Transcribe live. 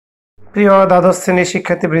প্রিয় দ্বাদশ শ্রেণীর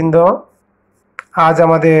শিক্ষার্থীবৃন্দ, আজ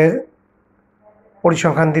আমাদের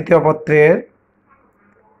পরিসংখ্যান দ্বিতীয় পত্রের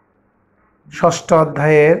ষষ্ঠ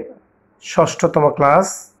অধ্যায়ের ষষ্ঠতম ক্লাস।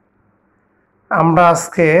 আমরা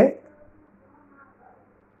আজকে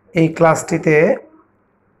এই ক্লাসটিতে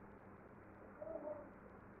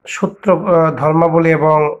সূত্র, ধর্মাবলী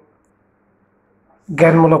এবং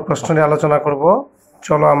জ্ঞানমূলক প্রশ্ন নিয়ে আলোচনা করব।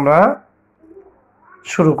 চলো আমরা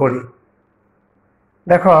শুরু করি।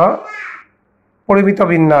 দেখো, পরিমিত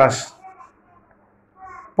বিন্যাস।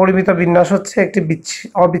 পরিমিত বিন্যাস হচ্ছে একটি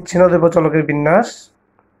অবিচ্ছিন্ন দ্বৈবচলকের বিন্যাস।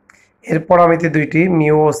 এর পরামিতি দুইটি,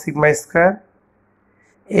 মিউ ও সিগমা স্কয়ার।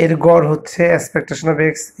 এর গড় হচ্ছে expectation of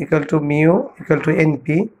x equal to mu equal to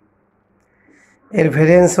NP. এর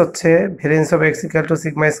ভেরিয়েন্স হচ্ছে variance of x equal to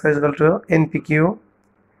sigma square equal to NP Q.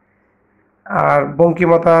 R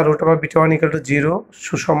বঙ্কিমতা root over beta 1 equal to 0,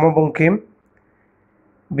 সুষম বঙ্কিম।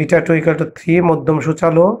 বিটা 2 ইকুয়াল টু 3, মধ্যম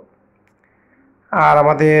সুচালু। আর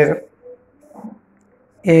আমাদের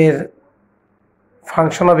এর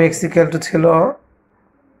function of x equal to ছিল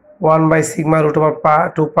 1 by sigma root over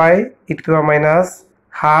 2 pi E two power minus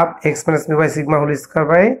half x minus mu by sigma whole square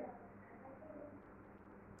by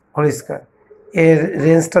whole square. এর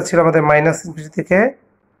রেঞ্জটা ছিল আমাদের minus infinity থেকে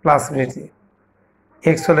প্লাস ইনফিনিটি।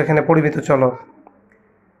 এক্স হলো এখানে পরিমিত চলক।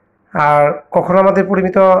 আর কখন আমাদের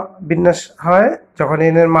পরিমিত বিন্যাস হয়? যখন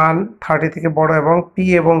এন এর মান 30 থেকে বড় এবং পি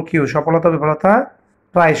এবং কিউ সফলতা বিফলতা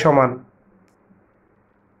প্রায় সমান।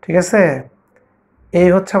 ঠিক আছে, এই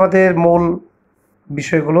হচ্ছে আমাদের মূল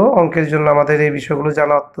বিষয়গুলো। অঙ্কের জন্য আমাদের এই বিষয়গুলো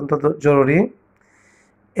জানা অত্যন্ত জরুরি।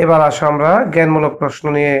 এবার আসো আমরা জ্ঞানমূলক প্রশ্ন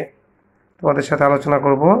নিয়ে তোমাদের সাথে আলোচনা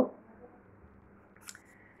করব।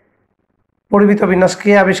 পরিমিত বিন্যাস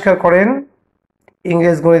কে আবিষ্কার করেন?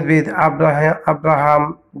 ইংরেজ গণিতবিদ আব্রাহাম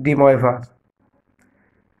ডি ময়ভার।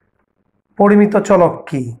 পরিমিত চলক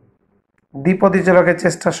কি? দ্বিপদী চলকের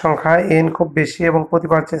চেষ্টার সংখ্যা n খুব বেশি এবং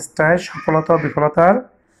প্রতিবার চেষ্টায় সফলতা ও বিফলতার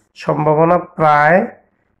সম্ভাবনা প্রায়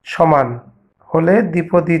সমান হলে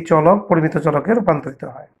দ্বিপদী চলক পরিমিত চলকে রূপান্তরিত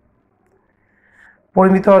হয়।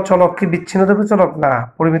 পরিমিত চলক কি বিচ্ছিন্ন দ্বৈবচলক? না,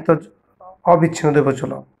 পরিমিত অবিচ্ছিন্ন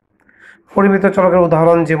দ্বৈবচলক। পরিমিত চলকের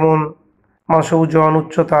উদাহরণ যেমন মানুষের ওজন,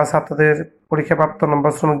 উচ্চতা, ছাত্রদের পরীক্ষাপ্রাপ্ত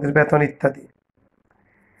নম্বর, শ্রমিকদের বেতন ইত্যাদি।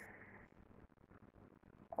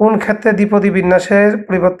 কোন ক্ষেত্রে দ্বিপদী বিন্যাসের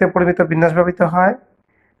পরিবর্তে পরিমিত বিন্যাস ব্যবহৃত হয়?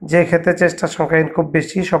 যে ক্ষেত্রে চেষ্টার সংখ্যা n খুব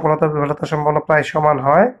বেশি, সফলতা ও বিফলতার সম্ভাবনা প্রায় সমান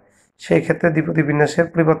হয়, সেই ক্ষেত্রে দ্বিপদী বিন্যাসের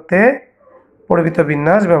পরিবর্তে পরিমিত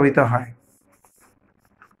বিন্যাস ব্যবহৃত হয়।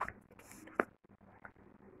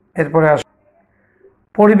 এরপরে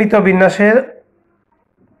পরিমিত বিন্যাসের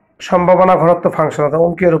সম্ভাবনা ঘনত্ব ফাংশন, অর্থাৎ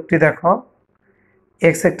অঙ্কীয় রূপটি দেখো।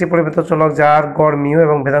 এক্স একটি পরিমিত চলক যার গড় মিউ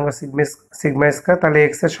এবং ভেদাঙ্ক সিগমা স্কয়ার, তাহলে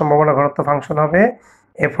এক্স এর সম্ভাবনা ঘনত্ব ফাংশন হবে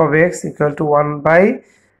F of x equal to 1 by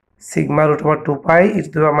sigma root over 2 pi E to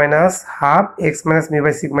the power minus half x minus mu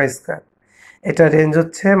by sigma square. এটা রেঞ্জ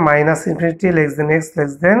হচ্ছে minus infinity less than x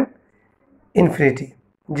less than infinity.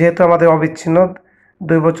 যেহেতু আমাদের অবিচ্ছিন্ন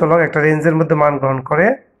দ্বৈবচলক একটা রেঞ্জের মধ্যে মান গ্রহণ করে,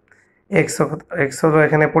 এক্স হলো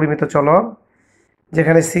এখানে পরিমিত চলক,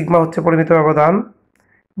 যেখানে সিগমা হচ্ছে পরিমিত ব্যবধান,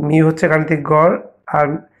 মিউ হচ্ছে গাণিতিক গড়, আর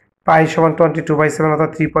পাই সমান 22/7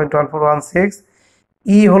 অর্থাৎ 3.1416।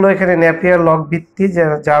 ই হলো এখানে ন্যাপিয়ার লগ ভিত্তি,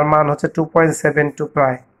 যার মান হচ্ছে 2.72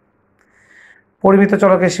 প্রায়। পরিমিত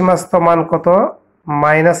চলকের সীমাস্থ মান কত?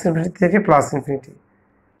 মাইনাস ইনফিনিটি থেকে প্লাস ইনফিনিটি।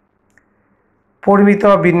 পরিমিত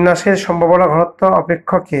বিন্যাসের সম্ভাবনা ঘনত্ব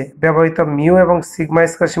অপেক্ষকে ব্যবহৃত মিউ এবং সিগমা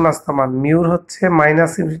স্কয়ার সীমাস্থ মান। মিউর হচ্ছে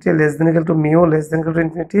minus infinity less than equal to mu less than equal to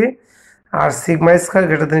infinity, R sigma square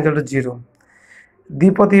greater than equal to 0।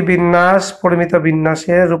 দ্বিপদী বিন্যাস পরিমিত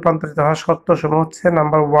বিন্যাসে রূপান্তরিত হওয়ার শর্তসমূহ হচ্ছে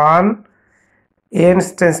number 1 n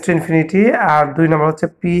tends to infinity, আর 2 নম্বর হচ্ছে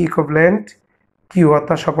পি ইকুইভ্যালেন্ট কিউ,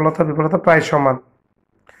 অর্থাৎ সফলতা বিফলতা প্রায় সমান।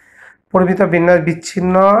 পরিমিত বিন্যাস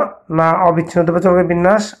বিচ্ছিন্ন না অবিচ্ছিন্ন দ্বৈবচলকের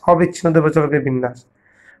বিন্যাস? অবিচ্ছিন্ন দ্বৈবচলকের বিন্যাস।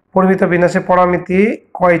 পরিমিত বিন্যাসের পরামিতি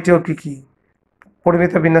কয়টি ও কি কি?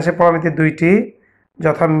 পরিমিত বিন্যাসের পরামিতি দুইটি,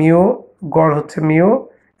 যথা মিউ গড় হচ্ছে মিউ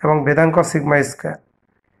এবং ভেদাঙ্ক সিগমা স্কয়ার,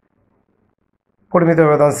 পরিমিত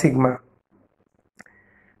ব্যবধান সিগমা।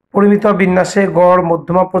 পরিমিত বিন্যাসে গড়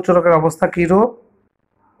মধ্যমা প্রচুরকের অবস্থা কিরূপ?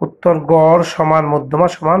 উত্তর গড় সমান মধ্যমা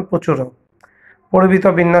সমান প্রচুরক। পরিমিত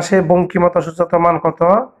বিন্যাসে বঙ্কিমতা সূচকতা মান কত?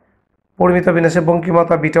 পরিমিত বিন্যাসে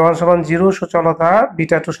বঙ্কিমতা বিটা 1 সমান 0, সচলতা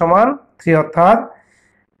বিটা 2 সমান 3, অর্থাৎ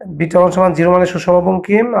বিটা 1 সমান 0 মানে সুষম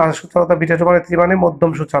বঙ্কিম, আর সচলতা বিটা 2 মানে 3 মানে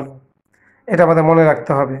মধ্যম সুচালু। এটা আমাদের মনে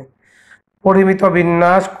রাখতে হবে। পরিমিত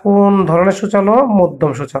বিন্যাস কোন ধরনের সুচালু?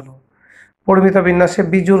 মধ্যম সুচালু। পরিমিত বিন্যাসে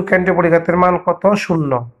বিজোড় কেন্দ্রীয় পরিঘাতের মান কত?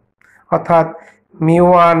 0, অর্থাৎ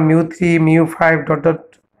μ1 μ3 μ5 ডট ডট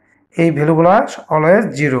এই ভ্যালুগুলা অলওয়েজ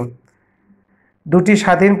 0। দুটি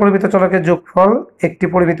স্বাধীন পরিমিত চলকের যোগফল একটি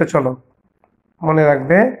পরিমিত চলক। মনে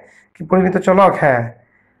রাখবে কি পরিমিত চলক? হ্যাঁ,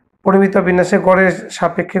 পরিমিত বিন্যাসে গড়ের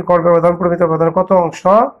সাপেক্ষে গড় ব্যবধান পরিমিত ব্যবধানের কত অংশ?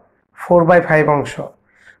 4/5 অংশ।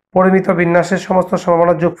 পরিমিত বিন্যাসের সমস্ত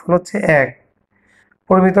সম্ভাবনার যোগফল হচ্ছে 1।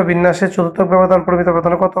 পরিমিত বিন্যাসের চতুর্থক ব্যবধান পরিমিত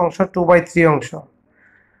ব্যবধানের কত অংশ? 2/3 অংশ।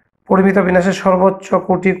 পরিমিত বিন্যাসের সর্বোচ্চ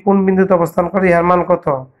কোটি কোন বিন্দুতে অবস্থান করে? ইহার মান কত?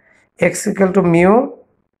 x = মিউ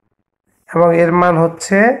এবং এর মান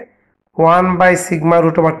হচ্ছে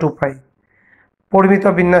 1/σ√2π। পরিমিত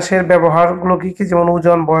বিন্যাসের ব্যবহারগুলো কি কি? যেমন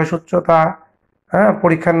ওজন, বয়স, উচ্চতা,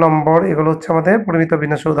 পরীক্ষার নম্বর, এগুলো হচ্ছে আমাদের পরিমিত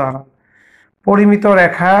বিন্যাসের উদাহরণ। পরিমিত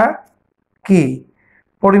রেখা কি?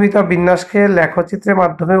 পরিমিত বিন্যাসকে লেখচিত্রের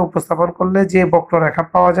মাধ্যমে উপস্থাপন করলে যে বক্ররেখা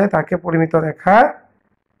পাওয়া যায় তাকে পরিমিত রেখা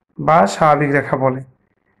বা স্বাভাবিক রেখা বলে।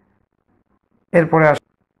 এরপরে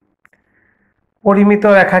পরিমিত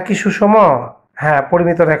রেখা কি সুষম? হ্যাঁ,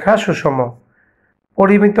 পরিমিত রেখা সুষম।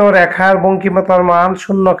 পরিমিত রেখার বঙ্কিমতার মান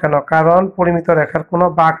 0 কেন? কারণ পরিমিত রেখার কোনো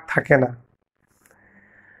বাঁক থাকে না।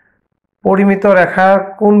 পরিমিত রেখার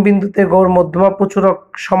কোন বিন্দুতে গড় মধ্যমা প্রচুরক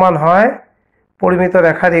সমান হয়? পরিমিত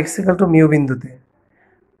রেখার x = মিউ বিন্দুতে।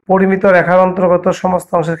 পরিমিত রেখার অন্তর্গত সমস্ত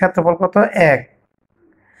অংশের ক্ষেত্রফল কত? 1।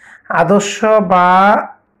 আদর্শ বা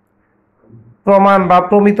প্রমাণ বা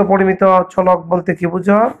প্রমিত পরিমিত চলক বলতে কি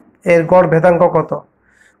বুঝো? এর গড় ভেদাঙ্ক কত?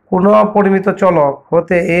 কোন পরিমিত চলক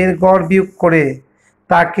হতে এর গড় বিয়োগ করে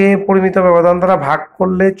তাকে পরিমিত ব্যবধান দ্বারা ভাগ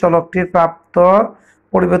করলে চলকটির প্রাপ্ত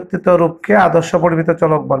পরিবর্তিত রূপকে আদর্শ পরিমিত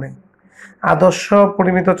চলক বলে। আদর্শ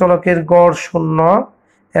পরিমিত চলকের গড় 0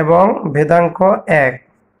 এবং ভেদাঙ্ক 1।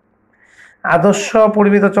 আদর্শ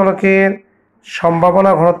পরিমিত চলকের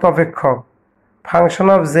সম্ভাবনা ঘনত্ব অপেক্ষক ফাংশন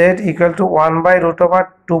অফ z =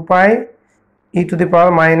 1/√2π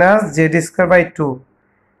e⁻(z²/2)।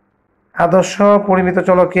 আদর্শ পরিমিত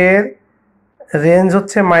চলকের রেঞ্জ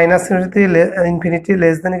হচ্ছে -∞ z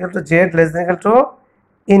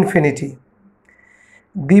z∞।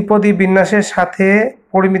 দ্বিপদী বিন্যাসের সাথে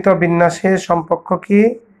পরিমিত বিন্যাসের সম্পর্ক কি?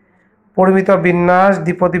 পরিমিত বিন্যাস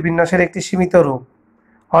দ্বিপদী বিন্যাসের একটি সীমিত রূপ,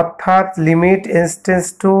 অর্থাৎ limit n tends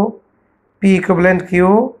to p equivalent q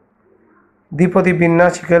দ্বিপদী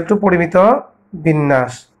বিন্যাস = পরিমিত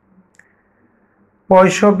বিন্যাস।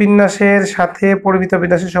 পয়স বিন্যাসের সাথে পরিমিত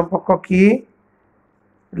বিন্যাসের সম্পর্ক কি?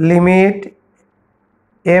 লিমিট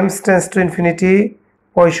m টেন্ডস টু ∞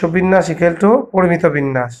 পয়স বিন্যাস = পরিমিত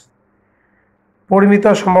বিন্যাস। পরিমিত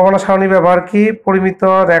সম্ভাবনা সারণী ব্যবহার কি? পরিমিত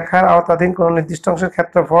রেখার আওতাধীন কোনো নির্দিষ্ট অংশের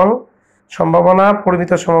ক্ষেত্রফল সম্ভাবনা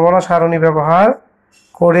পরিমিত সম্ভাবনা সারণী ব্যবহার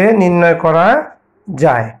করে নির্ণয় করা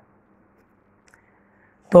যায়।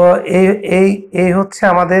 তো এই হচ্ছে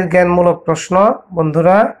আমাদের জ্ঞানমূলক প্রশ্ন।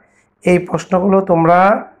 বন্ধুরা, এই প্রশ্নগুলো তোমরা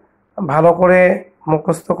ভালো করে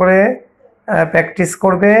মুখস্থ করে প্র্যাকটিস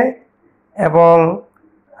করবে এবং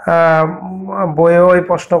বইয়েও এই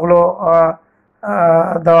প্রশ্নগুলো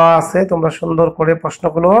দেওয়া আছে, তোমরা সুন্দর করে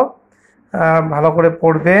প্রশ্নগুলো ভালো করে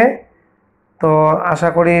পড়বে। তো আশা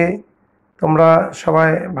করি তোমরা সবাই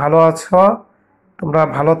ভালো আছো, তোমরা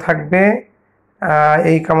ভালো থাকবে,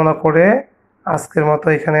 এই কামনা করে আজকের মতো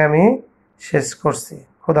এখানে আমি শেষ করছি।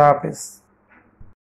 খুদা হাফেজ।